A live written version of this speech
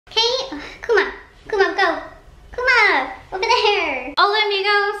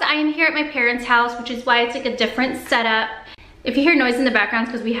I am here at my parents' house, which is why it's like a different setup. If you hear noise in the background,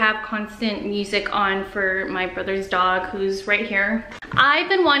 it's because we have constant music on for my brother's dog, who's right here. I've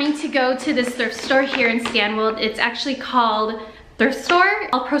been wanting to go to this thrift store here in Stanwood. It's actually called Thrift Store.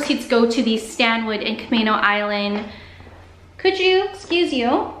 All proceeds go to the Stanwood and Camino Island. Could you, excuse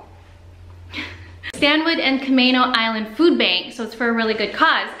you? Stanwood and Camino Island Food Bank. So it's for a really good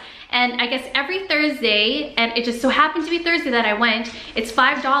cause. And I guess every Thursday, and it just so happened to be Thursday that I went, it's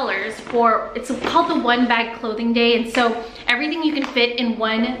 $5 for, it's called the one bag clothing day. And so everything you can fit in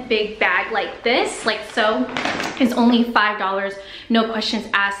one big bag like this, like so, is only $5, no questions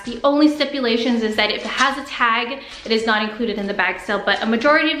asked. The only stipulations is that if it has a tag, it is not included in the bag sale, but a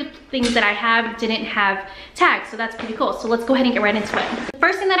majority of the things that I have didn't have tags, so that's pretty cool. So let's go ahead and get right into it. The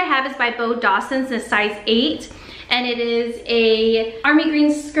first thing that I have is by Bo Dawson's, in a size 8. And it is a army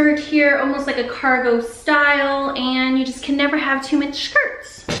green skirt here, almost like a cargo style, and you just can never have too much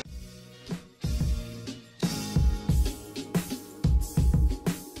skirts. The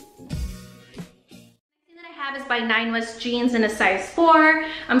next thing that I have is by 9 West Jeans in a size 4.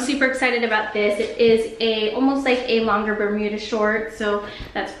 I'm super excited about this. It is almost like a longer Bermuda short, so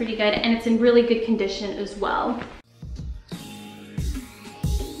that's pretty good, and it's in really good condition as well.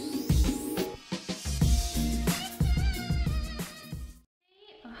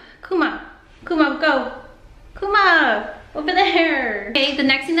 Kuma, go. Kuma, over there. Okay, the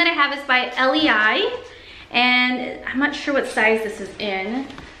next thing that I have is by LEI, and I'm not sure what size this is in,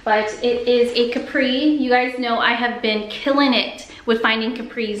 but it is a capri. You guys know I have been killing it with finding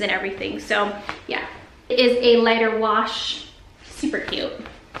capris and everything, so yeah. It is a lighter wash, super cute.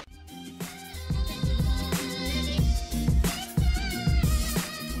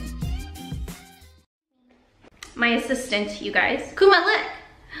 My assistant, you guys. Kuma, look.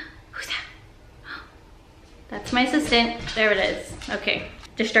 That's my assistant. There it is. Okay,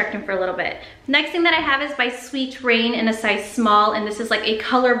 distracting for a little bit. Next thing that I have is by Sweet Rain in a size small, and this is like a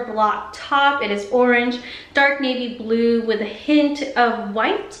color block top. It is orange, dark navy blue with a hint of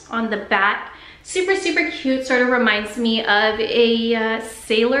white on the back. Super, super cute. Sort of reminds me of a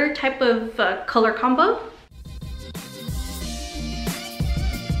sailor type of color combo.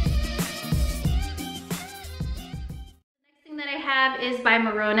 Is by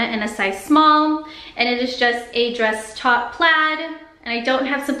Marona in a size small, and it is just a dress top plaid, and I don't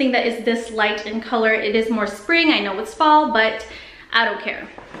have something that is this light in color. It is more spring. I know it's fall, but I don't care.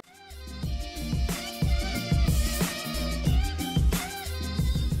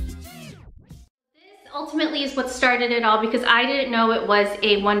 Ultimately is what started it all, because I didn't know it was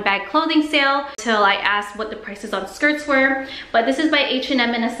a one bag clothing sale until I asked what the prices on skirts were. But this is by H&M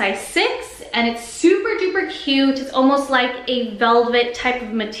in a size 6, and it's super duper cute. It's almost like a velvet type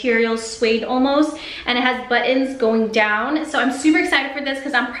of material, suede almost, and it has buttons going down. So I'm super excited for this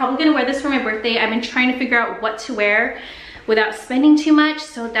because I'm probably gonna wear this for my birthday. I've been trying to figure out what to wear without spending too much,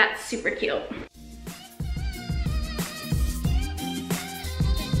 so that's super cute.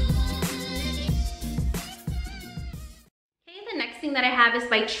 Thing that I have is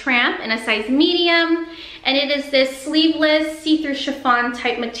by Tramp in a size medium, and it is this sleeveless see-through chiffon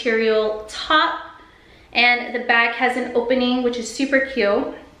type material top, and the back has an opening, which is super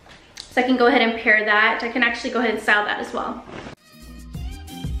cute, so I can go ahead and pair that. I can actually go ahead and style that as well.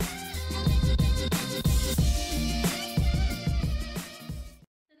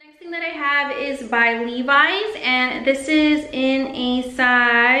 The next thing that I have is by Levi's, and this is in a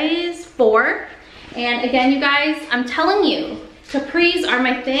size 4. And again, you guys, I'm telling you, capris are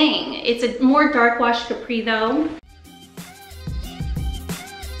my thing. It's a more dark wash capri though.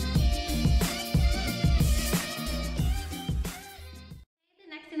 The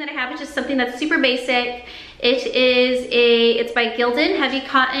next thing that I have is just something that's super basic. It's by Gildan, heavy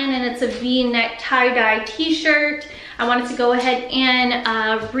cotton, and it's a V-neck tie-dye t-shirt. I wanted to go ahead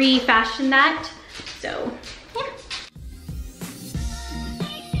and refashion that. So yeah.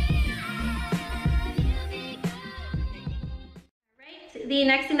 The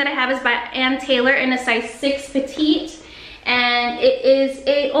next thing that I have is by Ann Taylor in a size 6 petite, and it is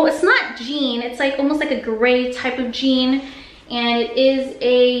it's not jean, it's like almost like a gray type of jean, and it is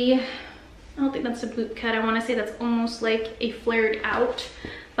I don't think that's a boot cut. I want to say that's almost like a flared out,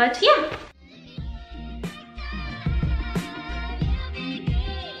 but yeah.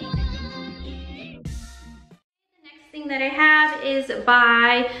 That I have is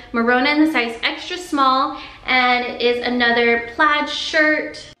by Marona in the size extra small, and it is another plaid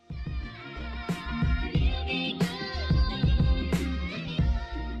shirt.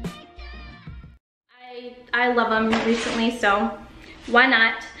 I love them recently, so why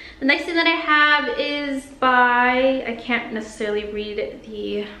not? The next thing that I have is by, I can't necessarily read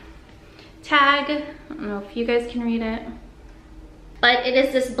the tag. I don't know if you guys can read it. But it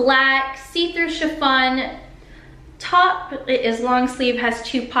is this black see-through chiffon top. It is long sleeve, has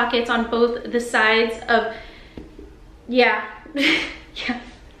 2 pockets on both the sides of, yeah. Yeah.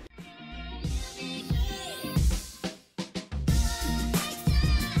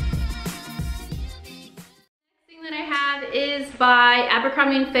 Is by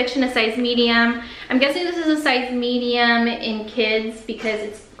Abercrombie & Fitch in a size medium. I'm guessing this is a size medium in kids because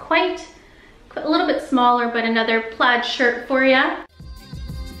it's quite a little bit smaller, but another plaid shirt for you.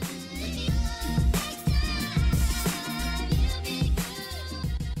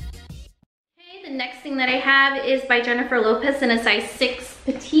 Okay, the next thing that I have is by Jennifer Lopez in a size 6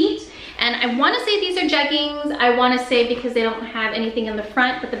 petite. And I want to say these are jeggings. I want to say because they don't have anything in the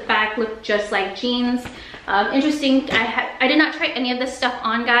front, but the back look just like jeans. Interesting. I did not try any of this stuff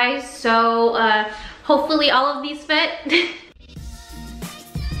on, guys, so hopefully all of these fit. The next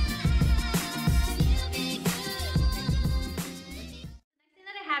thing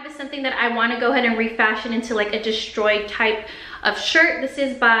that I have is something that I want to go ahead and refashion into like a destroyed type of shirt. This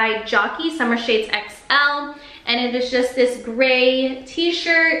is by Jockey, Summer Shades XL, and it is just this gray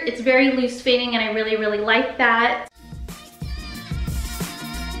t-shirt. It's very loose fitting and I really, really like that.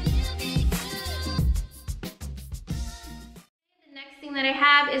 That I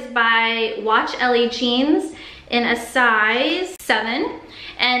have is by Watch LA Jeans in a size 7,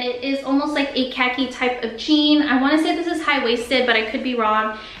 and it is almost like a khaki type of jean. I want to say this is high-waisted, but I could be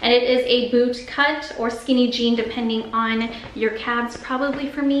wrong, and it is a boot cut or skinny jean depending on your calves. Probably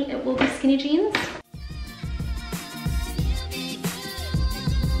for me it will be skinny jeans.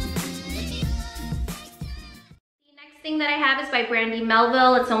 Thing that I have is by Brandy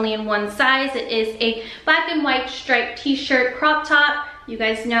Melville. It's only in one size. It is a black and white striped t-shirt crop top. You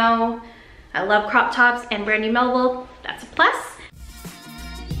guys know I love crop tops, and Brandy Melville, that's a plus.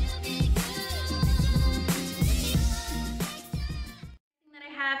 Thing that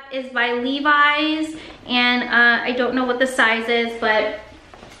I have is by Levi's, and I don't know what the size is, but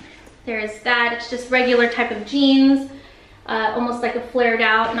there's that. It's just regular type of jeans. Almost like a flared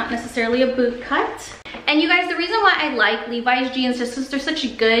out, not necessarily a boot cut. And you guys, the reason why I like Levi's jeans is just they're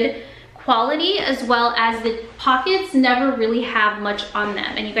such good quality, as well as the pockets never really have much on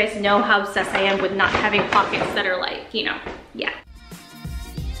them. And you guys know how obsessed I am with not having pockets that are like, you know, yeah.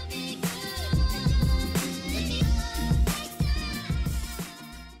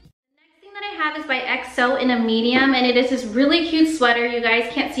 Have is by XO in a medium, and it is this really cute sweater. You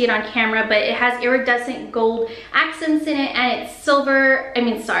guys can't see it on camera, but it has iridescent gold accents in it, and it's silver, I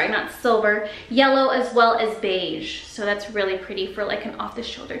mean, sorry, not silver, yellow as well as beige. So that's really pretty for like an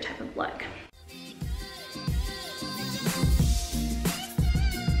off-the-shoulder type of look.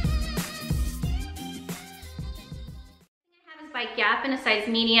 By Gap in a size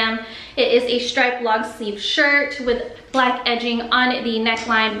medium. It is a striped long sleeve shirt with black edging on the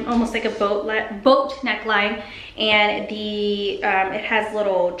neckline, almost like a boat neckline, and the it has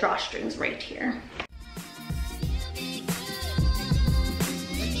little drawstrings right here.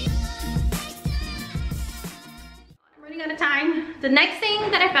 I'm running out of time. The next thing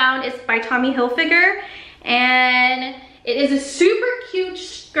that I found is by Tommy Hilfiger, and it is a super cute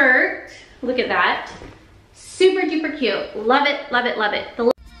skirt. Look at that. Super duper cute. Love it, love it, love it.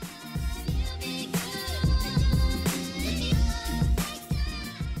 The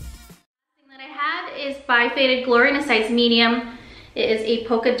thing that I have is by Faded Glory in a size medium. It is a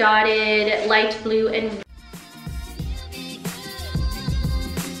polka dotted light blue and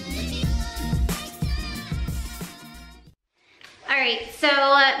Alright, so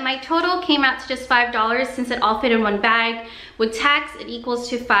my total came out to just $5 since it all fit in one bag. With tax, it equals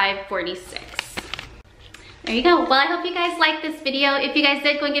to $5.46. There you go. Well, I hope you guys liked this video. If you guys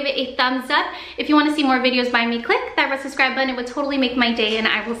did, go and give it a thumbs up. If you want to see more videos by me, click that red subscribe button. It would totally make my day, and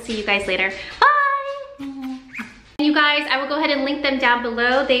I will see you guys later. Bye! And you guys, I will go ahead and link them down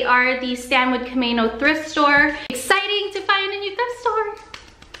below. They are the Stand with Camille thrift store. Exciting to find a new thrift store.